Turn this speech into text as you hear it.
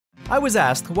I was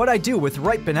asked what I do with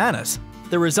ripe bananas.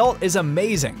 The result is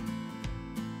amazing.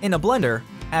 In a blender,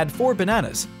 add 4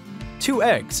 bananas, 2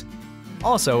 eggs.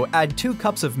 Also, add 2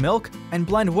 cups of milk and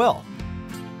blend well.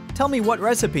 Tell me what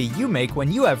recipe you make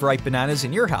when you have ripe bananas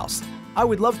in your house. I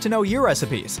would love to know your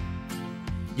recipes.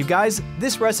 You guys,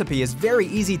 this recipe is very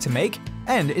easy to make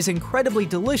and is incredibly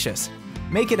delicious.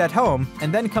 Make it at home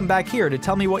and then come back here to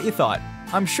tell me what you thought.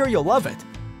 I'm sure you'll love it.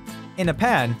 In a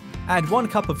pan, add 1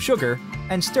 cup of sugar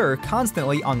and stir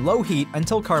constantly on low heat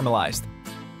until caramelized.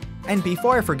 And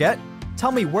before I forget,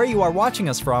 tell me where you are watching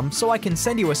us from so I can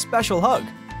send you a special hug.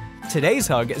 Today's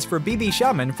hug is for BB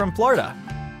Shaman from Florida.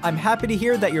 I'm happy to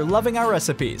hear that you're loving our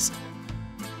recipes.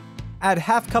 Add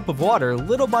half cup of water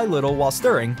little by little while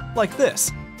stirring, like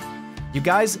this. You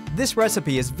guys, this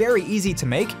recipe is very easy to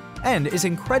make and is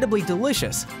incredibly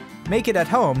delicious. Make it at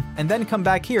home and then come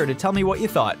back here to tell me what you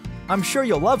thought. I'm sure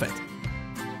you'll love it.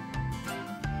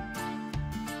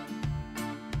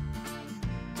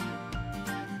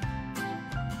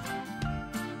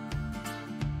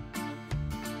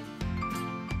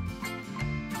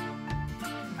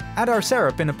 Add our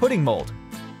syrup in a pudding mold.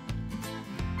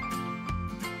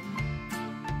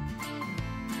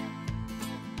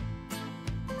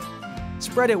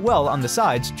 Spread it well on the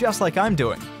sides just like I'm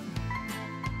doing.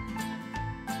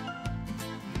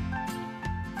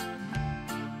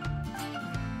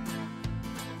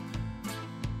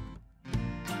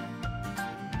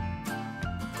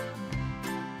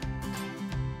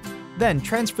 Then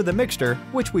transfer the mixture,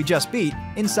 which we just beat,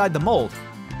 inside the mold.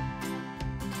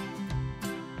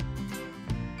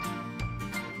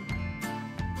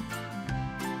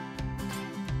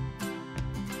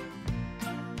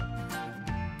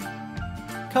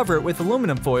 Cover it with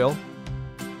aluminum foil.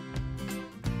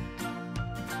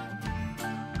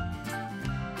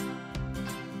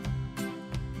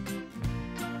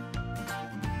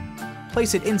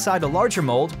 Place it inside a larger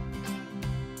mold.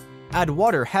 Add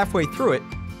water halfway through it.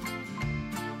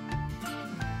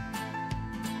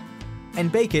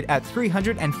 And bake it at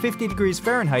 350 degrees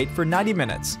Fahrenheit for 90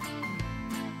 minutes.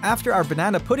 After our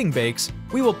banana pudding bakes,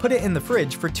 we will put it in the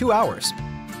fridge for 2 hours.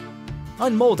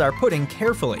 Unmold our pudding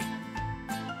carefully.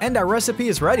 And our recipe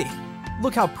is ready.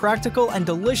 Look how practical and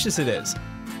delicious it is.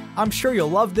 I'm sure you'll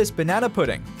love this banana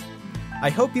pudding.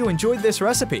 I hope you enjoyed this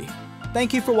recipe.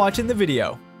 Thank you for watching the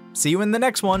video. See you in the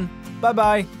next one.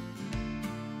 Bye-bye.